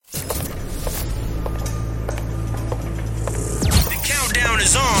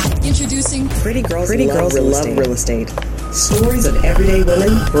Introducing Pretty Girls Love Real Estate. Stories of everyday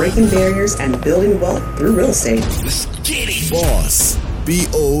women breaking barriers and building wealth through real estate. Let's get it. Boss.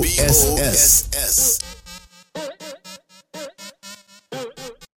 BOSS.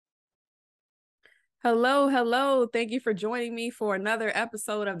 Hello. Thank you for joining me for another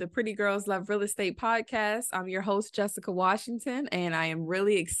episode of the Pretty Girls Love Real Estate podcast. I'm your host, Jessica Washington, and I am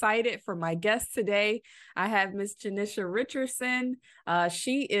really excited for my guest today. I have Miss Janisha Richardson.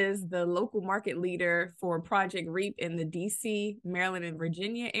 She is the local market leader for Project REAP in the DC, Maryland, and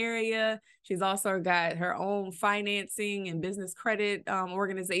Virginia area. She's also got her own financing and business credit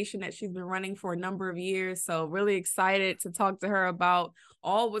organization that she's been running for a number of years. So really excited to talk to her about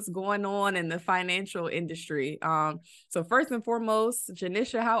all what's going on in the financial industry. So first and foremost,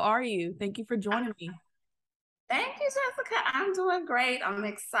 Janisha, how are you? Thank you for joining me. Thank you, Jessica. I'm doing great. I'm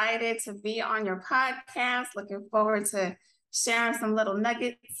excited to be on your podcast. Looking forward to sharing some little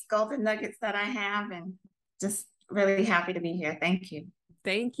nuggets, golden nuggets that I have, and just really happy to be here. Thank you.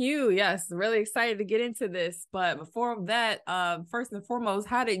 Thank you. Yes, really excited to get into this. But before that, first and foremost,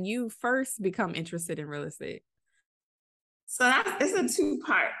 how did you first become interested in real estate? So it's a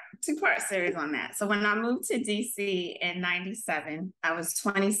two-part series on that. So when I moved to DC in 97, I was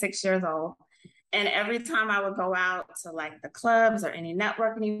 26 years old. And every time I would go out to like the clubs or any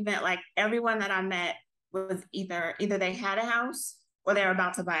networking event, like everyone that I met was either they had a house or they were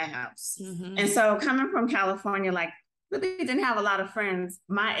about to buy a house. Mm-hmm. And so coming from California, like really didn't have a lot of friends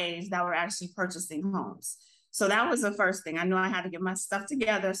my age that were actually purchasing homes. So that was the first thing. I knew I had to get my stuff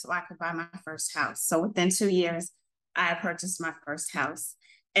together so I could buy my first house. So within 2 years, I purchased my first house.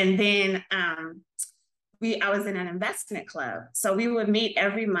 And then I was in an investment club. So we would meet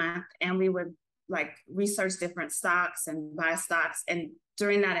every month and we would like research different stocks and buy stocks. And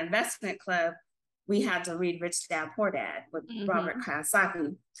during that investment club, we had to read Rich Dad, Poor Dad with Robert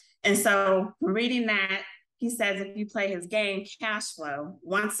Kiyosaki. And so reading that, he says, if you play his game, cash flow,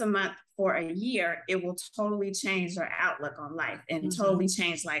 once a month for a year, it will totally change your outlook on life and totally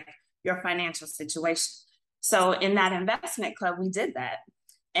change like your financial situation. So in that investment club, we did that.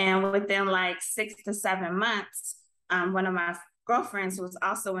 And within like 6 to 7 months, one of my girlfriends who was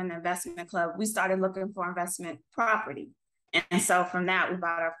also in the investment club, we started looking for investment property. And so from that, we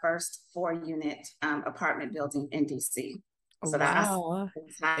bought our first 4-unit apartment building in DC. So that's how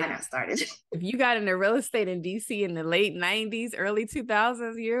I got started. If you got into real estate in DC in the late 90s, early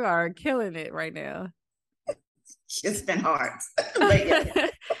 2000s, you are killing it right now. It's been hard. But yeah.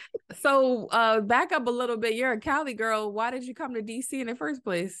 So back up a little bit. You're a Cali girl. Why did you come to DC in the first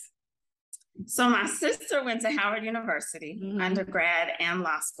place? So my sister went to Howard University, undergrad and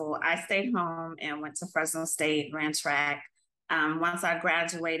law school. I stayed home and went to Fresno State, ran track. Once I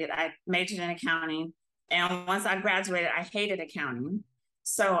graduated, I majored in accounting. And once I graduated, I hated accounting.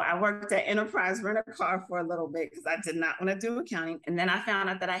 So I worked at Enterprise Rent-A-Car for a little bit because I did not want to do accounting. And then I found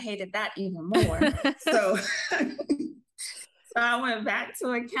out that I hated that even more. So I went back to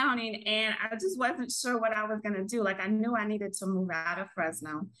accounting and I just wasn't sure what I was going to do. Like I knew I needed to move out of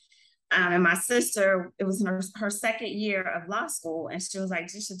Fresno. And my sister, it was her second year of law school. And she was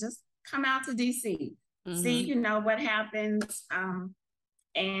like, you should just come out to DC, see, what happens.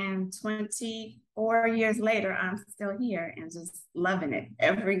 And 24 years later, I'm still here and just loving it.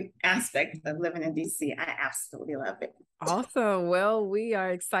 Every aspect of living in DC, I absolutely love it. Awesome. Well, we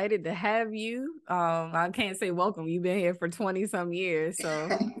are excited to have you. I can't say welcome. You've been here for 20 some years.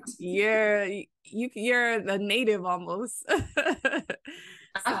 So you're a native almost.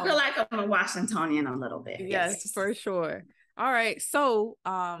 I feel like I'm a Washingtonian a little bit. Yes, for sure. All right. So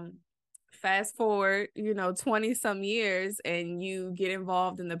fast forward, 20 some years and you get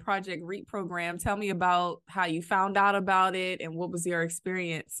involved in the Project REAP program. Tell me about how you found out about it and what was your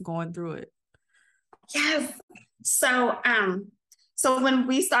experience going through it? Yes. So when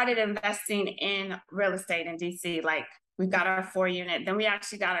we started investing in real estate in DC, like we got our 4-unit, then we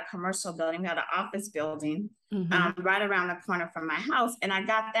actually got a commercial building. We had an office building right around the corner from my house. And I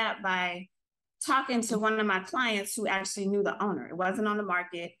got that by talking to one of my clients who actually knew the owner. It wasn't on the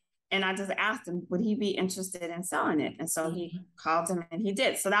market. And I just asked him, would he be interested in selling it? And so he called him and he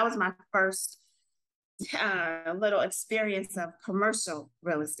did. So that was my first little experience of commercial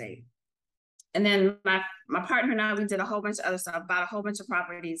real estate. And then my partner and I, we did a whole bunch of other stuff, bought a whole bunch of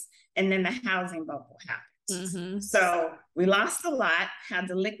properties, and then the housing bubble happened. So we lost a lot, had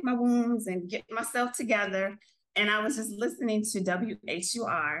to lick my wounds and get myself together. And I was just listening to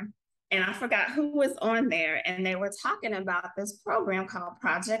WHUR, and I forgot who was on there, and they were talking about this program called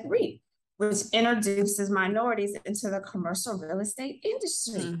Project REAP, which introduces minorities into the commercial real estate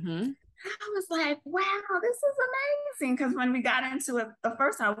industry. I was like, wow, this is amazing. Because when we got into it the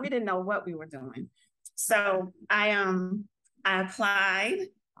first time, we didn't know what we were doing. So I applied.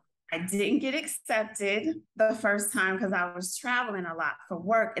 I didn't get accepted the first time because I was traveling a lot for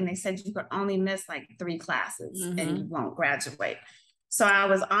work. And they said you could only miss like 3 classes and you won't graduate. So I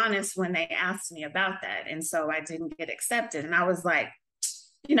was honest when they asked me about that. And so I didn't get accepted. And I was like,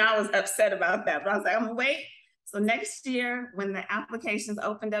 I was upset about that. But I was like, I'm gonna wait. So next year, when the applications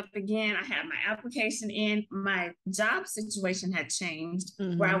opened up again, I had my application in. My job situation had changed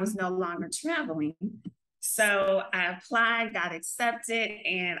where I was no longer traveling. So I applied, got accepted,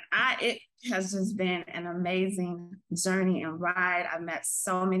 and it has just been an amazing journey and ride. I met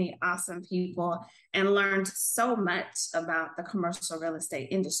so many awesome people and learned so much about the commercial real estate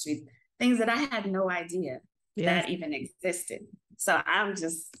industry, things that I had no idea that even existed. So I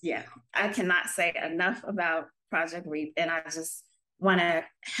cannot say enough about Project REAP, and I just want to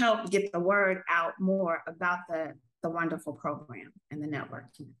help get the word out more about the wonderful program and the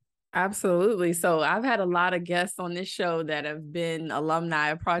networking. Absolutely. So I've had a lot of guests on this show that have been alumni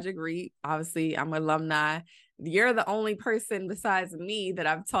of Project REAP. Obviously, I'm an alumni. You're the only person besides me that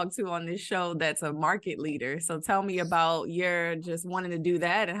I've talked to on this show that's a market leader. So tell me about your just wanting to do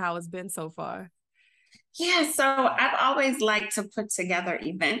that and how it's been so far. Yeah, so I've always liked to put together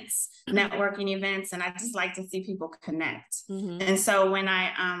events, networking events, and I just like to see people connect. And so when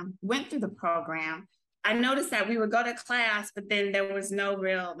I went through the program, I noticed that we would go to class, but then there was no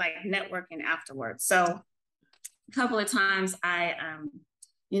real like networking afterwards. So a couple of times I,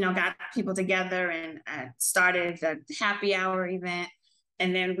 got people together and started a happy hour event.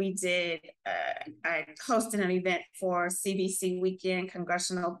 And then we I hosted an event for CBC Weekend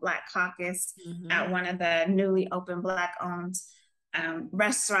Congressional Black Caucus at one of the newly opened Black-owned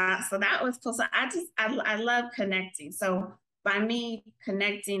restaurants. So that was cool. So I love connecting. So by me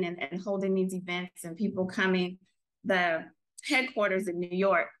connecting and holding these events and people coming, the headquarters in New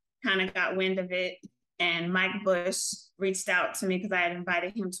York kind of got wind of it. And Mike Bush reached out to me because I had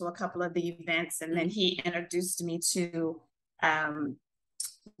invited him to a couple of the events. And then he introduced me to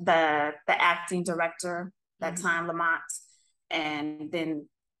the acting director that time, Lamont. And then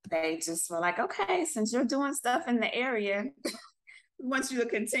they just were like, okay, since you're doing stuff in the area, we want you to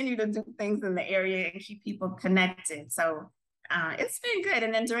continue to do things in the area and keep people connected. So it's been good.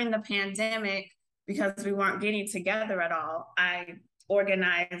 And then during the pandemic, because we weren't getting together at all, I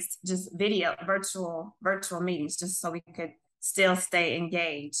organized just virtual meetings just so we could still stay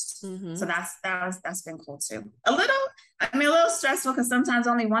engaged. So that's been cool too. A little stressful because sometimes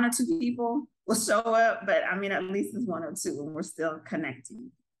only 1 or 2 people will show up, but I mean, at least it's 1 or 2 and we're still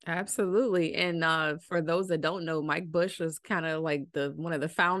connecting. Absolutely. And for those that don't know, Mike Bush was kind of like one of the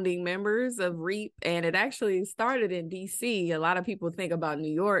founding members of REAP, and it actually started in DC. A lot of people think about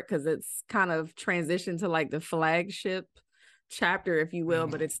New York because it's kind of transitioned to like the flagship chapter, if you will,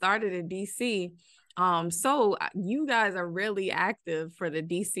 but it started in DC. So you guys are really active for the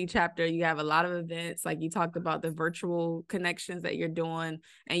DC chapter. You have a lot of events, like you talked about the virtual connections that you're doing,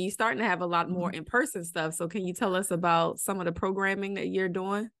 and you're starting to have a lot more in-person stuff. So can you tell us about some of the programming that you're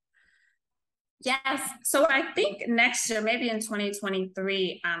doing? Yes. So I think next year, maybe in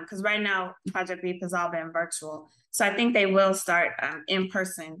 2023, because right now Project REAP has all been virtual. So I think they will start in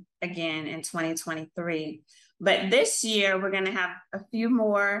person again in 2023. But this year, we're going to have a few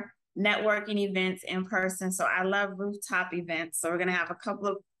more networking events in person. So I love rooftop events. So we're going to have a couple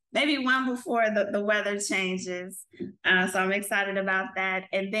of, maybe one before the weather changes. So I'm excited about that.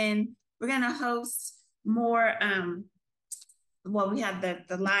 And then we're going to host more, we have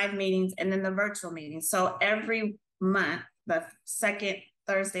the live meetings and then the virtual meetings. So every month, the second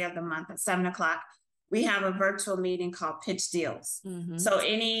Thursday of the month at 7:00, we have a virtual meeting called Pitch Deals. So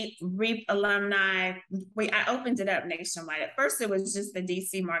any REAP alumni, I opened it up nationwide. At first, it was just the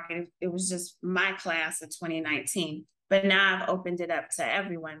DC market. It was just my class of 2019. But now I've opened it up to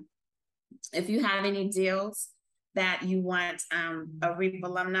everyone. If you have any deals that you want a REAP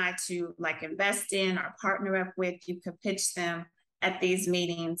alumni to like invest in or partner up with, you could pitch them at these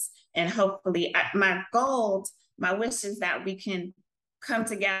meetings. And hopefully, my wish is that we can come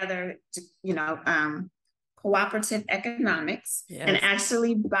together to, cooperative economics and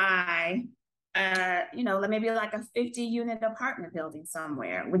actually buy, maybe like a 50-unit apartment building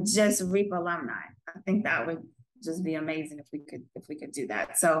somewhere with just REAP alumni. I think that would just be amazing if we could do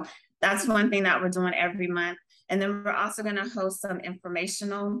that. So that's one thing that we're doing every month. And then we're also going to host some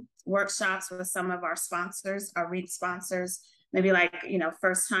informational workshops with some of our sponsors, our REAP sponsors, maybe like,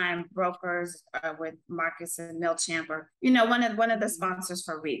 first-time brokers with Marcus and Milchamp, or, one of the sponsors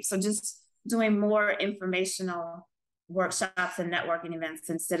for REAP. So just doing more informational workshops and networking events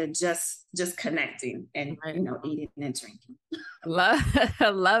instead of just connecting and Right. eating and drinking.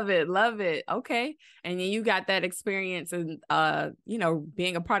 Love it. Okay. And then you got that experience and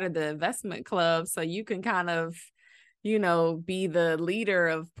being a part of the investment club, so you can kind of be the leader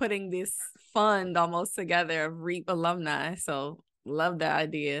of putting this fund almost together of REAP alumni. So love the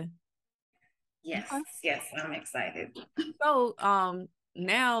idea. Yes, I'm excited. So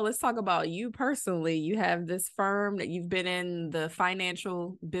now let's talk about you personally. You have this firm that you've been in the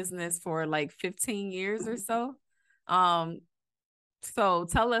financial business for like 15 years or so. So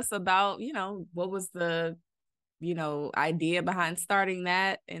tell us about, what was the, idea behind starting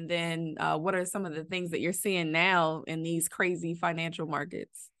that? And then what are some of the things that you're seeing now in these crazy financial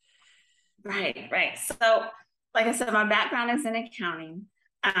markets? Right. So like I said, my background is in accounting.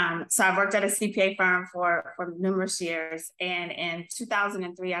 So I've worked at a CPA firm for numerous years. And in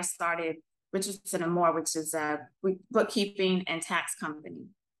 2003, I started Richardson & Moore, which is a bookkeeping and tax company.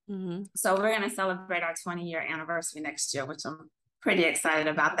 Mm-hmm. So we're going to celebrate our 20-year anniversary next year, which I'm pretty excited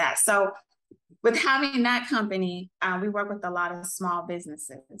about that. So with having that company, we work with a lot of small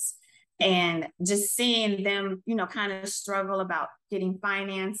businesses. And just seeing them, kind of struggle about getting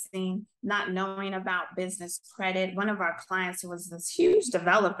financing, not knowing about business credit. One of our clients, who was this huge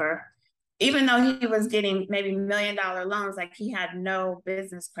developer, even though he was getting maybe $1 million loans, like he had no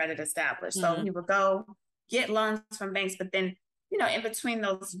business credit established. Mm-hmm. So he would go get loans from banks, but then, in between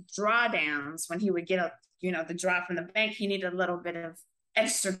those drawdowns, when he would get the draw from the bank, he needed a little bit of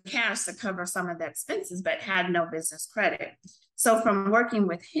extra cash to cover some of the expenses, but had no business credit. So from working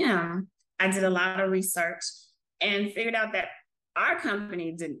with him, I did a lot of research and figured out that our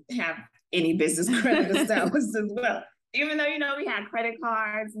company didn't have any business credit established as well. Even though, we had credit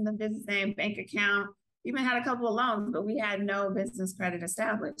cards in the business name, bank account, even had a couple of loans, but we had no business credit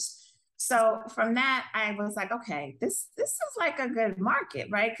established. So from that, I was like, okay, this is like a good market,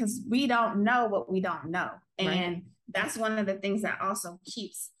 right? Because we don't know what we don't know. And right. That's one of the things that also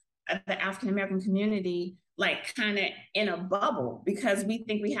keeps the African-American community like kind of in a bubble, because we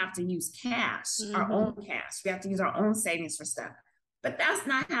think we have to use cash, mm-hmm. our own cash. We have to use our own savings for stuff. But that's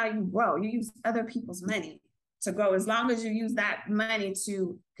not how you grow. You use other people's money to grow. As long as you use that money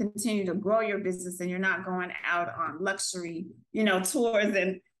to continue to grow your business and you're not going out on luxury, tours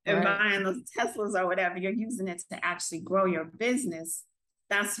and right. buying those Teslas or whatever, you're using it to actually grow your business.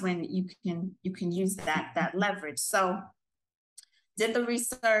 That's when you can use that leverage. So did the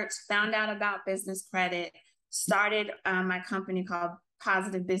research, found out about business credit, started my company called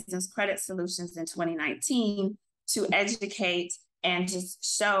Positive Business Credit Solutions in 2019 to educate and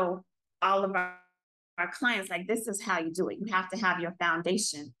just show all of our clients, like, this is how you do it. You have to have your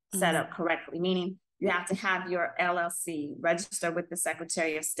foundation set up correctly, meaning you have to have your LLC registered with the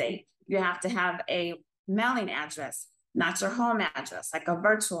Secretary of State. You have to have a mailing address, not your home address, like a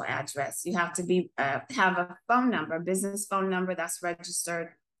virtual address. You have to have a phone number, a business phone number that's registered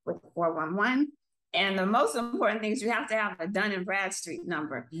with 411. And the most important thing is you have to have a Dun & Bradstreet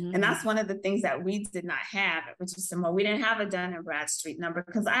number. Mm-hmm. And that's one of the things that we did not have at Richardson Moore. We didn't have a Dun & Bradstreet number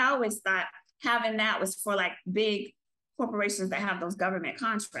because I always thought having that was for like big corporations that have those government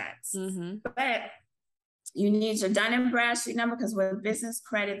contracts. Mm-hmm. But you need your Dun & Bradstreet number because with business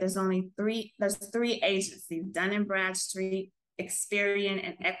credit, there's three agencies, Dun & Bradstreet, Experian,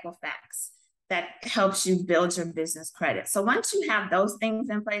 and Equifax, that helps you build your business credit. So once you have those things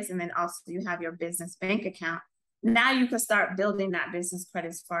in place, and then also you have your business bank account, now you can start building that business credit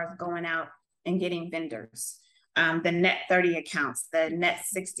as far as going out and getting vendors, the net 30 accounts, the net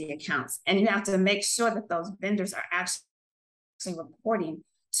 60 accounts. And you have to make sure that those vendors are actually reporting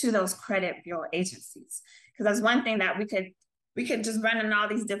to those credit bureau agencies. Because that's one thing that we could just run in all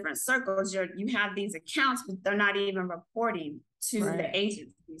these different circles. You have these accounts, but they're not even reporting to right. the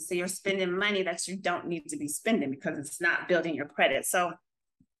agency. So you're spending money that you don't need to be spending because it's not building your credit. So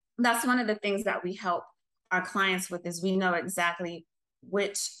that's one of the things that we help our clients with, is we know exactly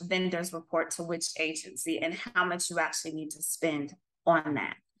which vendors report to which agency and how much you actually need to spend on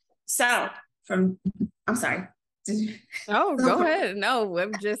that. So I'm sorry. Go ahead. No,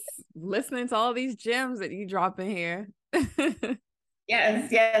 I'm just listening to all these gems that you drop in here.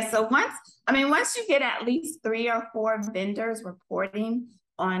 Yes. So once you get at least 3 or 4 vendors reporting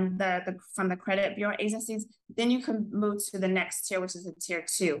on from the credit bureau agencies, then you can move to the next tier, which is a tier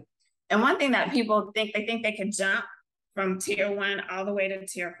 2. And one thing that people think they can jump from tier 1 all the way to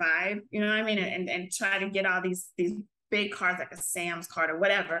tier 5, you know what I mean? And try to get all these big cards like a Sam's card or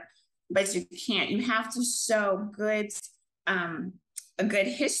whatever, but you can't. You have to show a good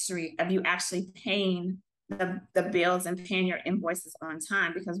history of you actually paying the bills and paying your invoices on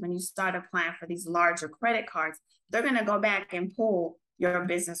time, because when you start applying for these larger credit cards, they're going to go back and pull your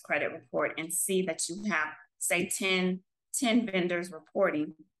business credit report and see that you have, say, 10 vendors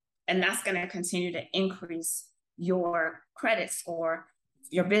reporting, and that's going to continue to increase your credit score,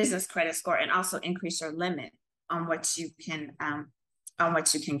 your business credit score, and also increase your limit on what you can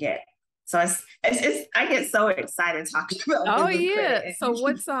get. So it's I get so excited talking about. Oh yeah. So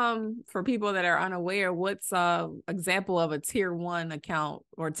what's for people that are unaware, what's example of a tier 1 account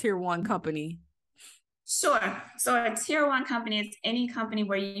or tier 1 company? Sure. So a tier 1 company is any company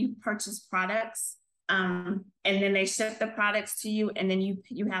where you purchase products, and then they ship the products to you, and then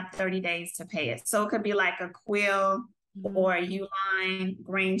you have 30 days to pay it. So it could be like a Quill or a Uline,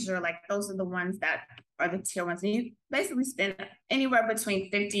 Grainger, like those are the ones that are the tier 1s. And you basically spend anywhere between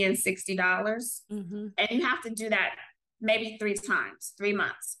 $50 and $60. And you have to do that maybe 3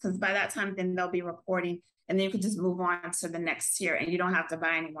 months, because by that time, then they'll be reporting, and then you can just move on to the next tier, and you don't have to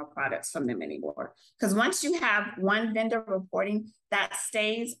buy any more products from them anymore. Because once you have one vendor reporting, that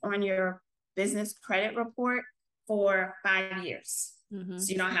stays on your business credit report for 5 years.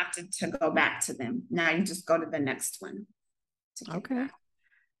 So you don't have to go back to them. Now you just go to the next one. Okay.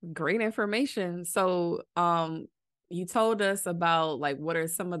 Great information. So you told us about like what are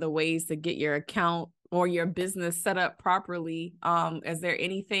some of the ways to get your account or your business set up properly. Is there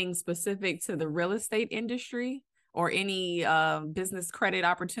anything specific to the real estate industry or any business credit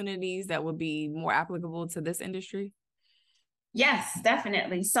opportunities that would be more applicable to this industry? Yes,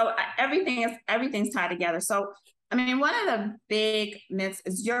 definitely. So everything's tied together. So I mean, one of the big myths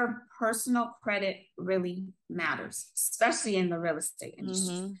is your personal credit really matters, especially in the real estate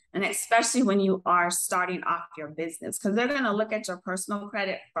industry, and especially when you are starting off your business, because they're going to look at your personal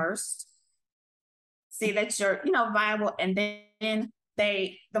credit first, see that you're, viable, and then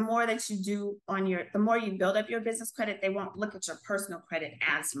the more that you do the more you build up your business credit, they won't look at your personal credit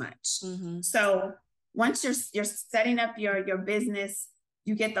as much. So once you're setting up your business,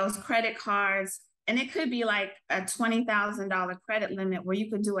 you get those credit cards. And it could be like a $20,000 credit limit where you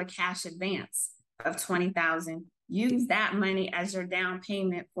could do a cash advance of $20,000. Use that money as your down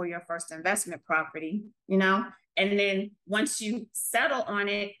payment for your first investment property, and then once you settle on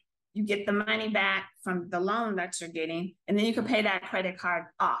it, you get the money back from the loan that you're getting, and then you can pay that credit card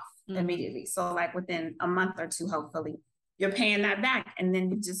off immediately. So like within a month or two, hopefully, you're paying that back, and then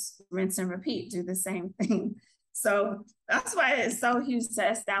you just rinse and repeat, do the same thing. So that's why it's so huge to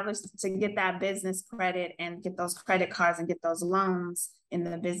establish, to get that business credit and get those credit cards and get those loans in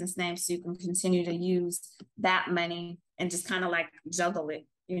the business name, so you can continue to use that money and just kind of like juggle it,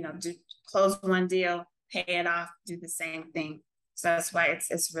 close one deal, pay it off, do the same thing. So that's why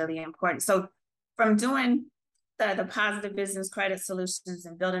it's really important. So from doing the positive business credit solutions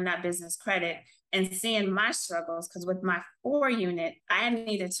and building that business credit and seeing my struggles, because with my 4 unit, I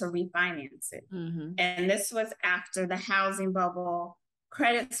needed to refinance it. And this was after the housing bubble.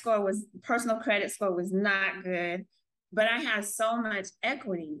 Personal credit score was not good, but I had so much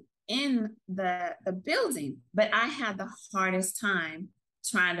equity in the building, but I had the hardest time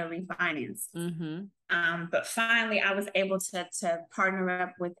trying to refinance. But finally, I was able to partner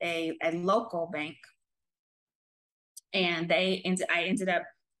up with a local bank, and I ended up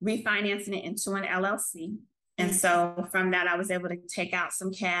refinancing it into an LLC. And so from that, I was able to take out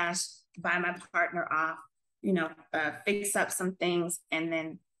some cash, buy my partner off, fix up some things, and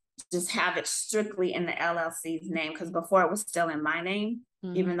then just have it strictly in the LLC's name. Because before it was still in my name,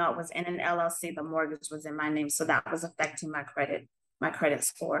 even though it was in an LLC, the mortgage was in my name. So that was affecting my credit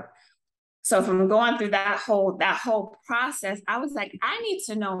score. So from going through that whole process, I was like, I need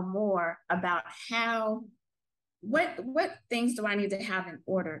to know more about what things do I need to have in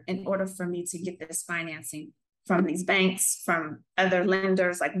order for me to get this financing from these banks, from other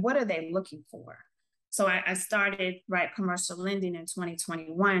lenders? Like, what are they looking for? So I started commercial lending in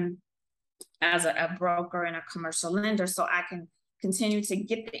 2021 as a broker and a commercial lender, so I can continue to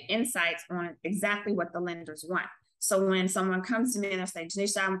get the insights on exactly what the lenders want. So when someone comes to me and they say,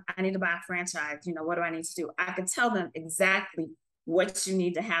 Janisha, I need to buy a franchise, what do I need to do? I could tell them exactly what you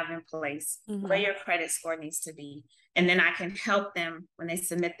need to have in place, where your credit score needs to be. And then I can help them when they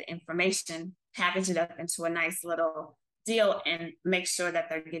submit the information, package it up into a nice little deal and make sure that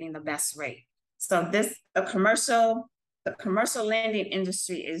they're getting the best rate. So the commercial lending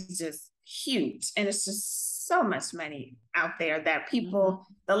industry is just huge. And it's just so much money out there that people,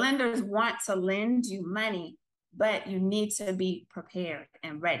 the lenders want to lend you money, but you need to be prepared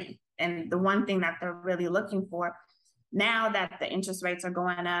and ready. And the one thing that they're really looking for now that the interest rates are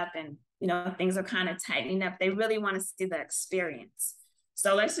going up and, things are kind of tightening up, they really want to see the experience.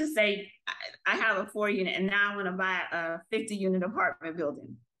 So let's just say I have a 4-unit and now I want to buy a 50-unit apartment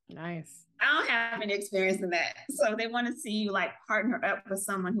building. Nice. I don't have any experience in that. So they want to see you like partner up with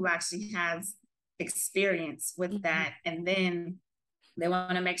someone who actually has experience with that. And then they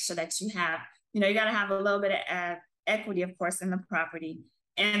want to make sure that you have, you got to have a little bit of equity, of course, in the property.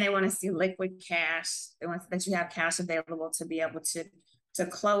 And they want to see liquid cash. They want that you have cash available to be able to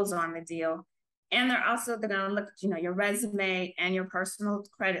close on the deal. And they're going to look at, your resume and your personal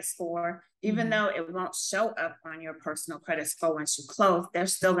credit score. Even though it won't show up on your personal credit score once you close, they're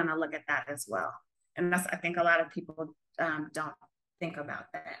still going to look at that as well. And I think a lot of people don't think about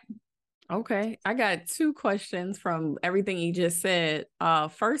that. Okay. I got 2 questions from everything you just said.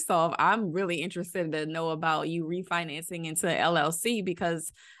 First off, I'm really interested to know about you refinancing into LLC,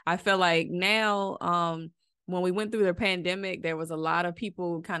 because I feel like now, when we went through the pandemic, there was a lot of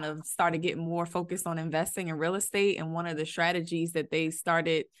people kind of started getting more focused on investing in real estate. And one of the strategies that they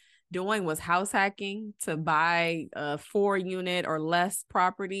started doing was house hacking, to buy a 4-unit or less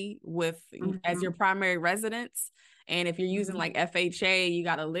property with as your primary residence. And if you're using like FHA, you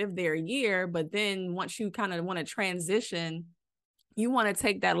got to live there a year. But then once you kind of want to transition, you want to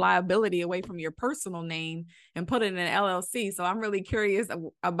take that liability away from your personal name and put it in an LLC. So I'm really curious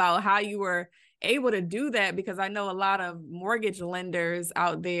about how you were able to do that, because I know a lot of mortgage lenders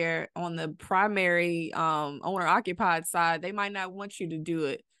out there on the primary owner occupied side, they might not want you to do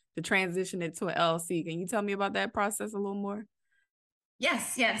it, to transition it to an LLC. Can you tell me about that process a little more?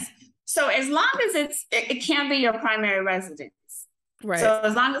 Yes. So as long as it can be your primary residence. Right. So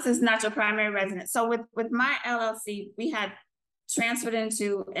as long as it's not your primary residence. So with my LLC, we had transferred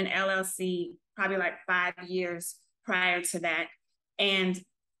into an LLC probably like 5 years prior to that. And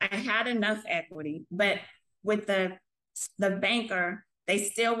I had enough equity, but with the banker, they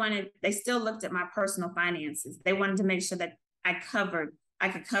still looked at my personal finances. They wanted to make sure that I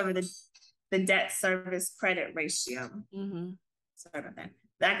could cover the debt service credit ratio. Sorry about that.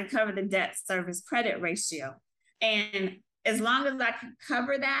 That I could cover the debt service credit ratio. And as long as I could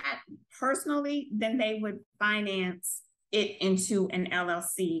cover that personally, then they would finance it into an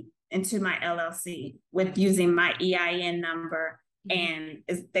LLC, into my LLC, with using my EIN number. And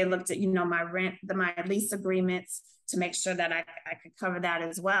they looked at, my rent, my lease agreements, to make sure that I could cover that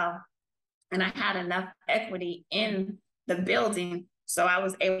as well. And I had enough equity in the building, so I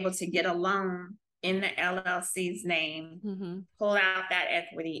was able to get a loan in the LLC's name, pull out that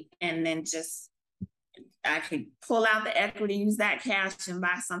equity, and then I could pull out the equity, use that cash, and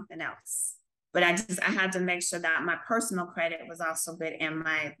buy something else. But I had to make sure that my personal credit was also good, and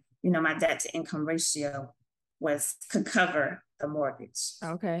my debt to income ratio could cover the mortgage.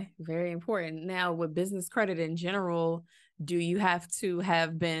 Okay, very important. Now, with business credit in general, do you have to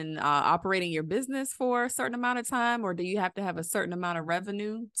have been operating your business for a certain amount of time, or do you have to have a certain amount of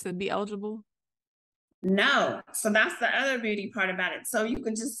revenue to be eligible? No. So that's the other beauty part about it. So you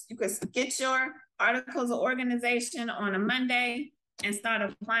could get your articles of organization on a Monday and start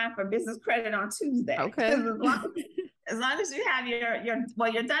applying for business credit on Tuesday. Okay. As long as you have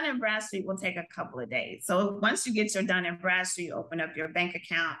your Dun & Bradstreet will take a couple of days. So once you get your Dun & Bradstreet, you open up your bank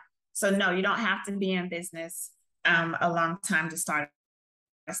account. So no, you don't have to be in business a long time to start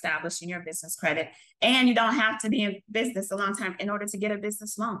establishing your business credit. And you don't have to be in business a long time in order to get a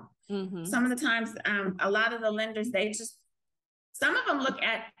business loan. Some of the times, a lot of the lenders, some of them look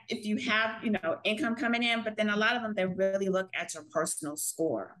at if you have, income coming in, but then a lot of them, they really look at your personal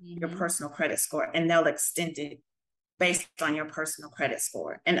score, your personal credit score, and they'll extend it based on your personal credit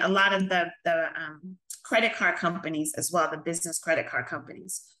score. And a lot of the credit card companies as well, the business credit card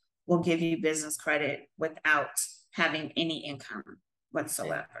companies, will give you business credit without having any income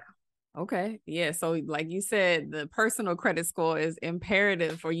whatsoever. Okay. Yeah. So like you said, the personal credit score is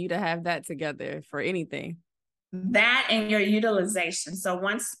imperative for you to have that together for anything. That and your utilization. So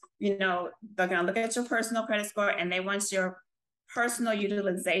once, they're going to look at your personal credit score, and they want your personal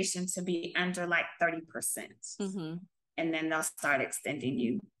utilization to be under like 30%. And then they'll start extending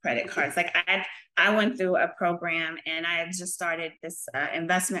you credit cards. Like I went through a program, and I had just started this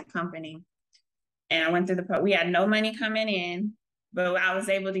investment company, and I went through we had no money coming in, but I was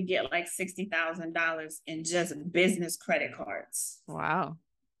able to get like $60,000 in just business credit cards. Wow.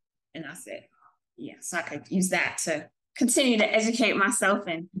 And I said, yeah, so I could use that to continue to educate myself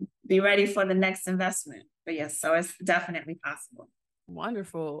and be ready for the next investment. But yes, so it's definitely possible.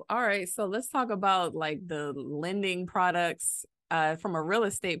 Wonderful. All right. So let's talk about like the lending products from a real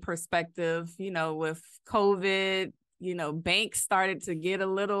estate perspective. With COVID, banks started to get a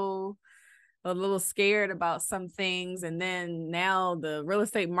little scared about some things. And then now the real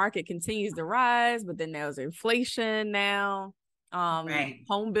estate market continues to rise, but then there's inflation now. Right.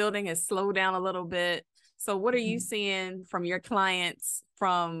 Home building has slowed down a little bit. So what are you seeing from your clients,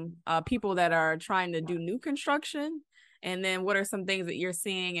 from people that are trying to do new construction? And then what are some things that you're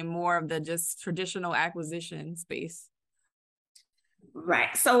seeing in more of the just traditional acquisition space?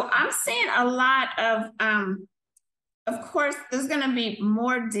 Right. So I'm seeing a lot of course, there's going to be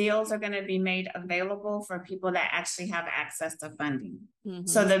more deals are going to be made available for people that actually have access to funding.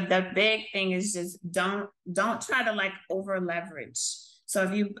 So the big thing is just don't try to like over leverage. So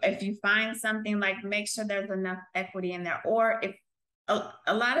if you find something, like make sure there's enough equity in there, or if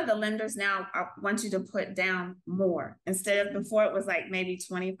a lot of the lenders now want you to put down more, instead of before it was like maybe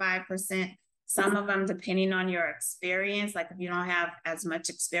 25%. Some of them, depending on your experience, like if you don't have as much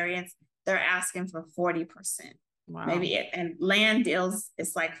experience, they're asking for 40%. Wow. Maybe and land deals,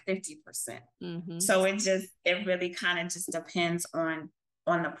 it's like 50%. So it really kind of just depends on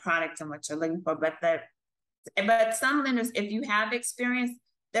the product and what you're looking for. But some lenders, if you have experience,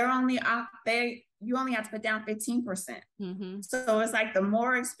 you only have to put down 15%. So it's like the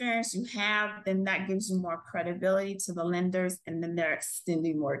more experience you have, then that gives you more credibility to the lenders, and then they're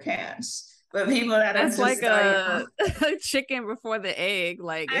extending more cash. But people that's like a chicken before the egg.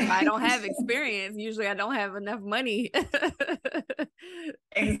 Like if I don't have experience, usually I don't have enough money.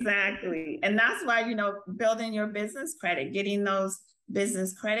 Exactly. And that's why, building your business credit, getting those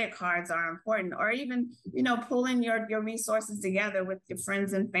business credit cards are important, or even, pulling your resources together with your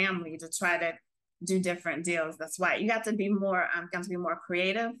friends and family to try to do different deals. That's why you got to be more,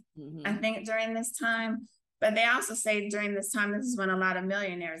 creative, I think, during this time. But they also say during this time, this is when a lot of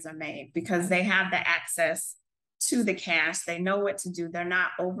millionaires are made, because they have the access to the cash. They know what to do. They're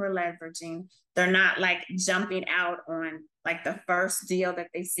not over leveraging. They're not like jumping out on like the first deal that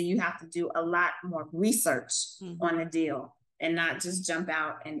they see. You have to do a lot more research on the deal, and not just jump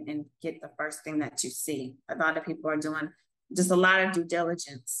out and get the first thing that you see. A lot of people are doing just a lot of due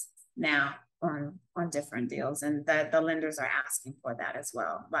diligence now on different deals. And the lenders are asking for that as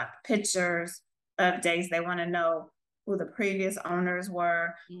well. A lot of pictures, updates. They want to know who the previous owners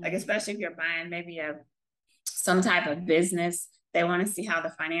were. Like, especially if you're buying maybe some type of business, they want to see how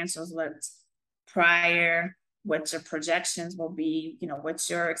the financials looked prior, what your projections will be, what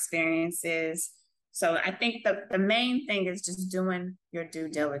your experience is. So I think the main thing is just doing your due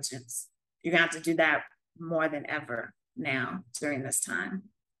diligence. You're going to have to do that more than ever now during this time.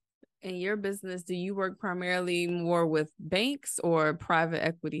 In your business, do you work primarily more with banks or private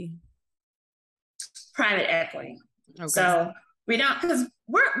equity? Private equity. Okay. So we don't, because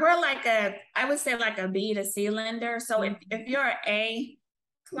we're like I would say like a B2C lender. So if you're a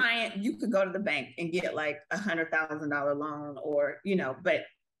client, you could go to the bank and get like $100,000 loan, or, but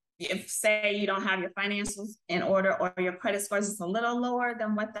if say you don't have your financials in order, or your credit scores is a little lower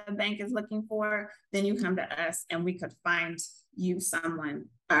than what the bank is looking for, then you come to us and we could find you someone,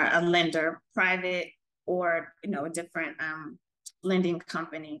 a lender, private, or, a different lending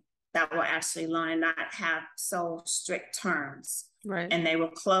company that will actually loan and not have so strict terms. Right. And they will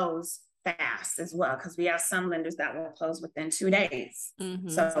close fast as well, because we have some lenders that will close within 2 days.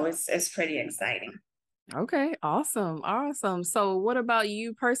 So it's pretty exciting. Okay, awesome. So what about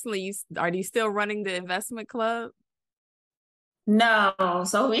you personally? Are you still running the investment club? No,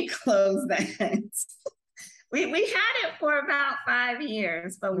 so we closed that. we had it for about 5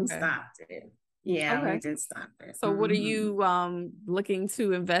 years, but we stopped it. Yeah, we did stop it. So what are you looking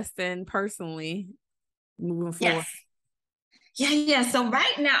to invest in personally moving forward? Yeah. So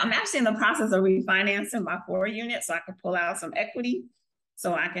right now I'm actually in the process of refinancing my 4 units so I can pull out some equity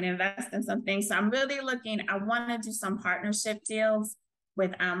so I can invest in some things. So I'm really I want to do some partnership deals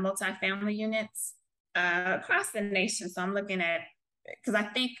with multifamily units across the nation. So I'm looking at, because I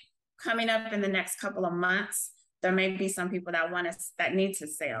think coming up in the next couple of months, there may be some people that need to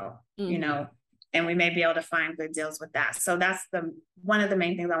sell, and we may be able to find good deals with that. So that's one of the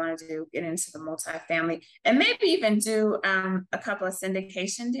main things I want to do, get into the multifamily, and maybe even do a couple of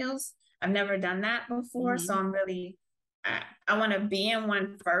syndication deals. I've never done that before. So I'm really, I want to be in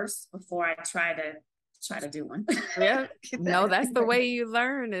one first before I try to do one. Yeah, no, that's the way you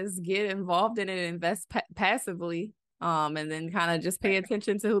learn, is get involved in it and invest passively. And then kind of just pay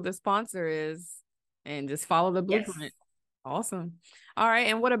attention to who the sponsor is and just follow the blueprint. Yes. Awesome. All right.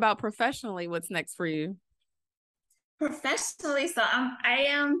 And what about professionally? What's next for you? Professionally, so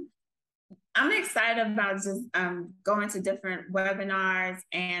I'm excited about just going to different webinars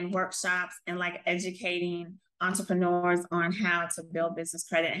and workshops and like educating entrepreneurs on how to build business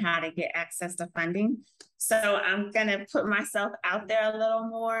credit and how to get access to funding. So I'm going to put myself out there a little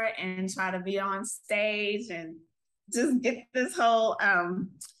more and try to be on stage and just get this whole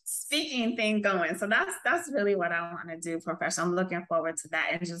speaking thing going. So that's really what I want to do professionally. I'm looking forward to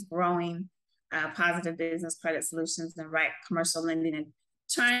that and just growing Positive Business Credit Solutions and Right Commercial Lending and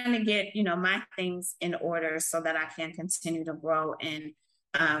trying to get, my things in order so that I can continue to grow and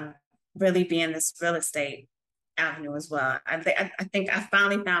really be in this real estate avenue as well. I think I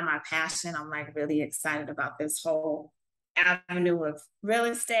finally found my passion. I'm like really excited about this whole avenue of real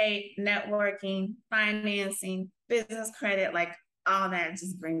estate, networking, financing, business credit, like all that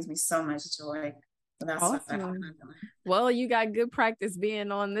just brings me so much joy. So that's awesome. what I'm doing. Well, you got good practice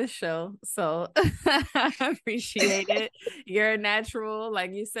being on this show. So I appreciate it. You're a natural.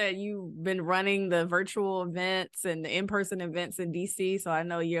 Like you said, you've been running the virtual events and the in-person events in DC. So I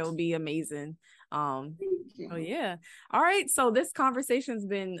know you'll be amazing. Oh yeah. All right. So this conversation's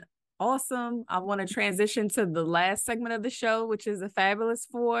been awesome. I want to transition to the last segment of the show, which is the Fabulous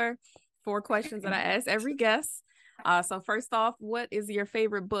Four questions that I ask every guest. So first off, what is your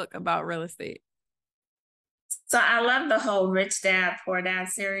favorite book about real estate? So I love the whole Rich Dad, Poor Dad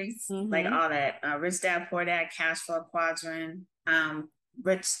series, like all that. Rich Dad, Poor Dad, Cash Flow Quadrant,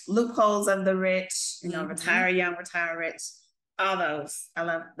 Rich Loopholes of the Rich, Retire Young, Retire Rich, all those. I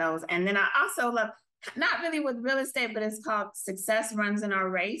love those. And then I also love, not really with real estate, but it's called Success Runs in Our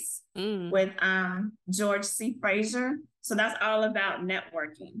Race with George C. Fraser. So that's all about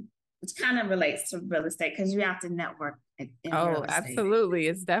networking, which kind of relates to real estate because you have to network. Oh, absolutely.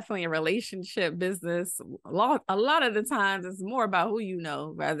 It's definitely a relationship business. A lot of the times it's more about who you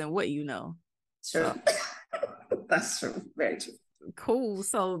know rather than what you know. True. That's true. Very true. Cool.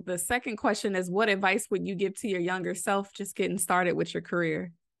 So the second question is, what advice would you give to your younger self just getting started with your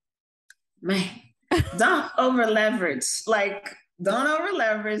career? Man, don't over leverage. Don't over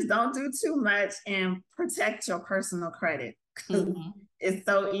leverage. Don't do too much and protect your personal credit. It's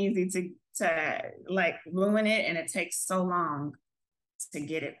so easy to ruin it, and it takes so long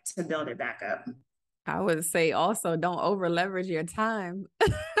to build it back up. I would say also don't over leverage your time.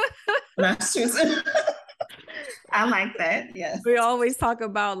 That's true. I like that. Yes. We always talk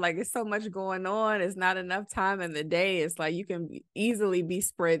about it's so much going on. It's not enough time in the day. It's like you can easily be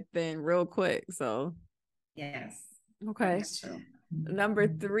spread thin real quick. So yes. Okay. That's true. Number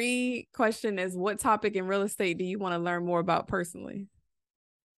 3 question is, what topic in real estate do you want to learn more about personally?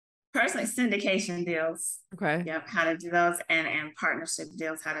 Personally, syndication deals. Okay. Yep, how to do those and partnership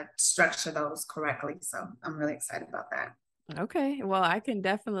deals, how to structure those correctly. So I'm really excited about that. Okay. Well, I can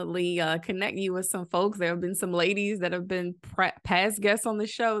definitely connect you with some folks. There have been some ladies that have been past guests on the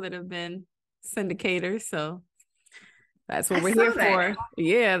show that have been syndicators. So that's what we're here for.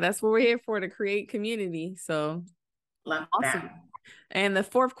 Yeah, that's what we're here for, to create community. So love awesome. That. And the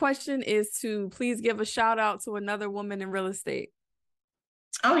 4th question is to please give a shout out to another woman in real estate.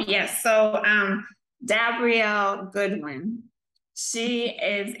 Oh, yes. So Dabrielle Goodwin, she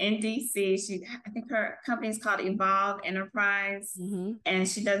is in DC. I think her company is called Evolve Enterprise, and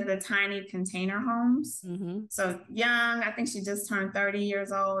she does the tiny container homes. So young, I think she just turned 30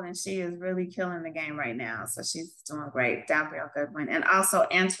 years old, and she is really killing the game right now. So she's doing great, Dabrielle Goodwin. And also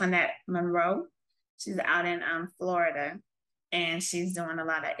Antoinette Monroe. She's out in Florida, and she's doing a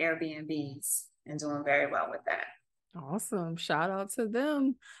lot of Airbnbs and doing very well with that. Awesome. Shout out to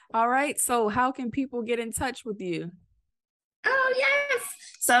them. All right. So how can people get in touch with you? Oh, yes.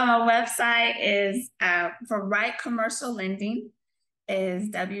 So my website is for Right Commercial Lending is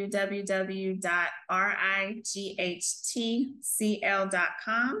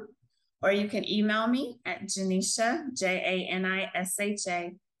www.rightcl.com, or you can email me at Janisha,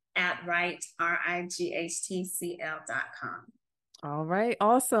 JANISHA @rightcl.com. All right.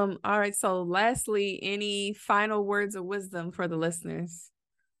 Awesome. All right. So lastly, any final words of wisdom for the listeners?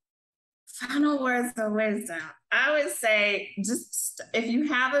 Final words of wisdom. I would say just if you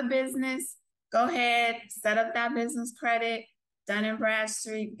have a business, go ahead, set up that business credit, Dun &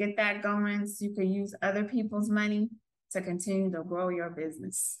 Bradstreet, get that going so you can use other people's money to continue to grow your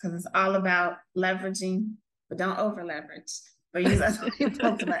business, because it's all about leveraging, but don't over leverage, but use other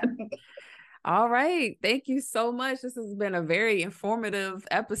people's money. All right. Thank you so much. This has been a very informative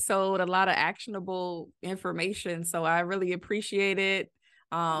episode, a lot of actionable information. So I really appreciate it.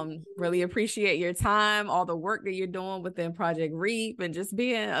 Really appreciate your time, all the work that you're doing within Project REAP, and just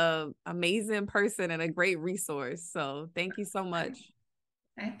being an amazing person and a great resource. So thank you so much.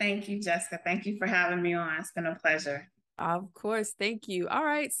 Thank you, Jessica. Thank you for having me on. It's been a pleasure. Of course. Thank you. All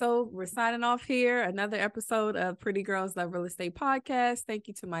right. So we're signing off here. Another episode of Pretty Girls Love Real Estate Podcast. Thank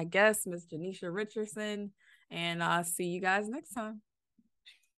you to my guest, Ms. Janisha Richardson, and I'll see you guys next time.